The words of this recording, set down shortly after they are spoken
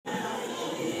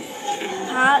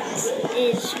Pots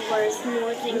is worth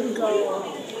more than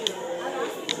gold.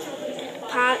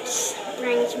 Pots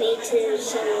brings me to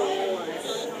Civil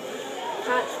Wars.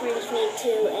 Pots brings me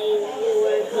to a war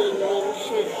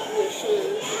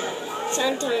machine.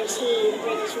 Sometimes he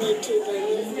brings me to the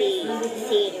movie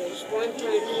theaters. One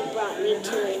time he brought me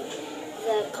to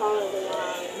the Car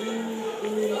Lot.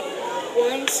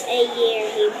 Once a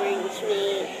year he brings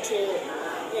me to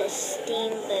the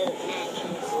steamboat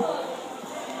matches.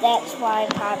 That's why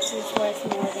Pops is worth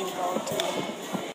more than gold to me.